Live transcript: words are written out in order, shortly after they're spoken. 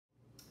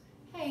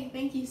Hey,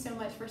 thank you so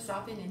much for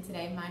stopping in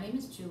today. My name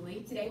is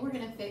Julie. Today we're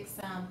going to fix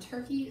some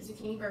turkey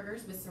zucchini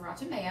burgers with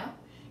sriracha mayo.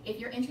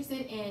 If you're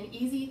interested in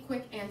easy,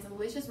 quick, and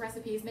delicious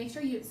recipes, make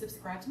sure you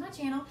subscribe to my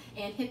channel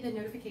and hit the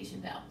notification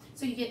bell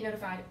so you get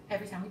notified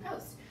every time we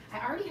post.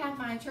 I already have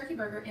my turkey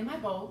burger in my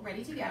bowl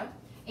ready to go,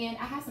 and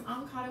I have some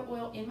avocado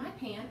oil in my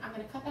pan. I'm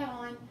going to cut that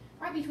on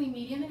right between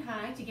medium and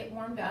high to get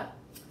warmed up.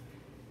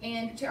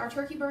 And to our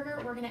turkey burger,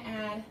 we're going to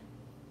add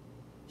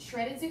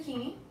shredded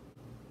zucchini,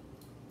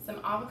 some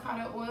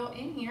avocado oil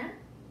in here,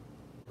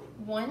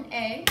 1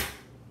 egg.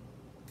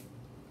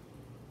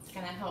 It's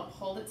going to help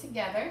hold it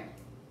together.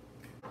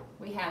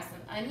 We have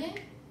some onion.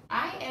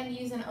 I am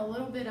using a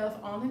little bit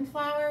of almond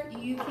flour.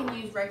 You can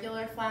use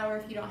regular flour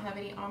if you don't have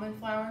any almond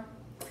flour.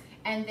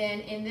 And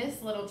then in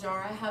this little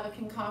jar, I have a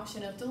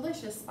concoction of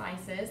delicious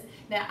spices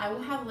that I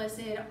will have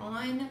listed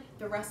on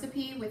the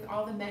recipe with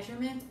all the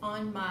measurements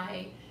on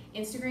my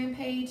Instagram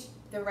page,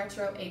 The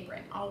Retro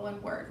Apron, all one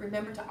word.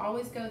 Remember to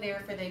always go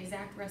there for the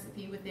exact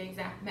recipe with the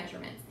exact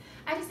measurements.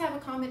 I just have a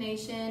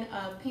combination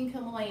of pink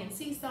Himalayan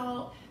sea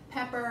salt,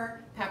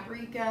 pepper,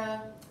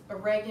 paprika,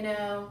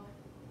 oregano.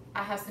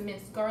 I have some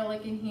minced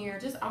garlic in here,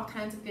 just all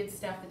kinds of good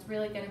stuff that's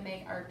really going to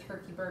make our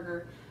turkey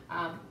burger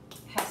have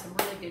some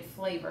really good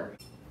flavor.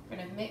 We're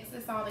going to mix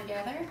this all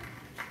together.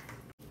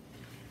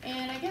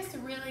 And I guess to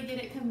really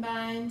get it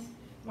combined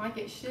like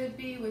it should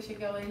be, we should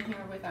go in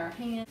here with our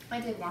hands. I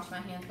did wash my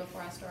hands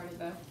before I started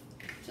though,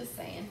 just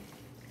saying.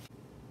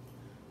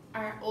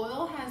 Our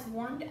oil has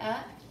warmed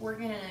up. We're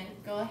going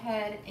to go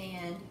ahead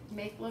and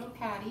make little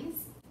patties.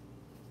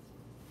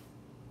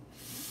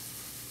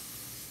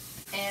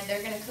 And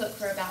they're going to cook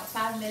for about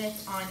 5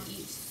 minutes on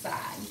each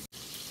side.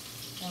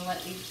 And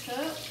let these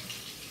cook.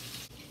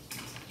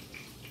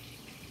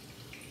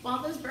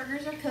 While those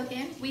burgers are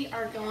cooking, we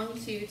are going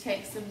to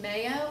take some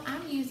mayo.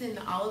 I'm using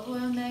the olive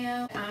oil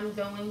mayo. I'm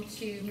going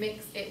to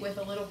mix it with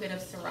a little bit of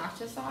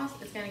sriracha sauce.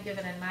 It's going to give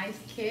it a nice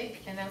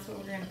kick, and that's what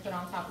we're going to put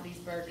on top of these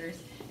burgers.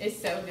 It's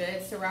so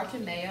good.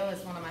 Sriracha mayo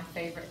is one of my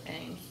favorite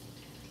things.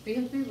 We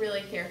have to be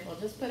really careful.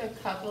 Just put a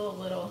couple of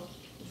little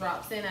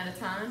drops in at a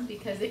time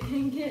because it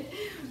can get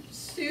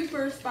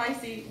super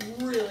spicy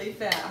really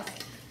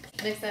fast.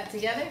 Mix that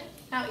together.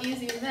 How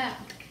easy is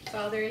that? That's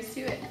all there is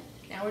to it.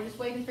 Now we're just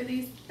waiting for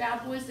these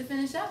bad boys to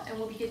finish up and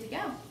we'll be good to go.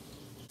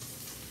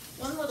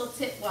 One little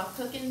tip while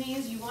cooking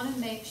these, you want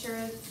to make sure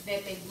that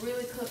they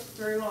really cook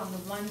through on the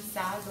one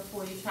side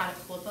before you try to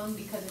flip them,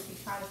 because if you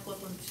try to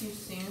flip them too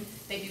soon,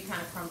 they do kind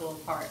of crumble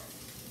apart.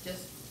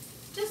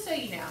 Just so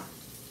you know.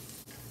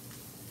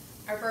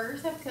 Our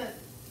burgers have cooked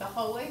the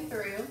whole way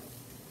through.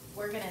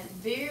 We're going to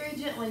very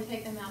gently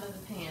take them out of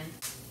the pan.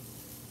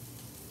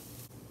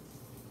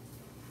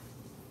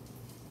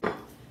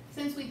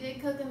 Since we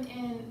did cook them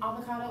in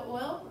avocado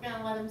oil, we're going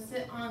to let them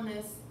sit on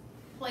this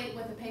plate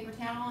with a paper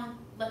towel on,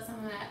 let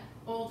some of that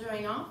oil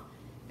drain off.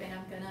 Then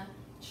I'm going to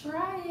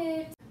try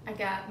it. I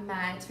got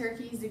my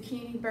turkey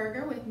zucchini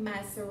burger with my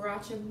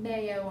sriracha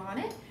mayo on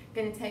it.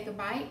 Going to take a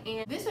bite,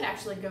 and this would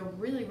actually go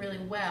really, really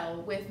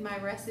well with my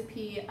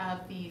recipe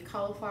of the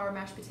cauliflower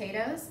mashed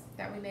potatoes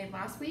that we made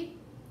last week.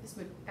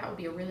 That would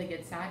be a really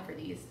good side for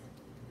these.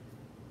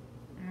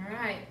 All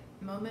right,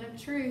 moment of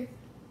truth.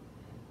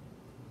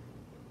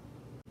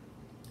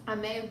 I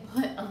may have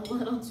put a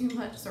little too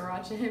much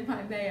sriracha in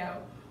my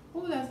mayo.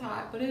 Oh, that's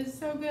hot, but it is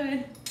so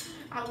good.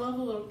 I love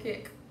a little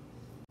kick.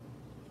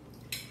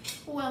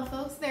 Well,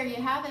 folks, there you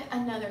have it.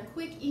 Another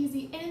quick,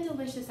 easy, and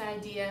delicious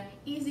idea.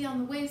 Easy on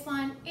the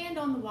waistline and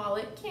on the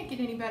wallet. Can't get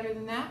any better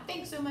than that.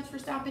 Thanks so much for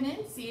stopping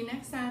in. See you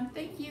next time.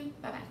 Thank you.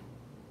 Bye-bye.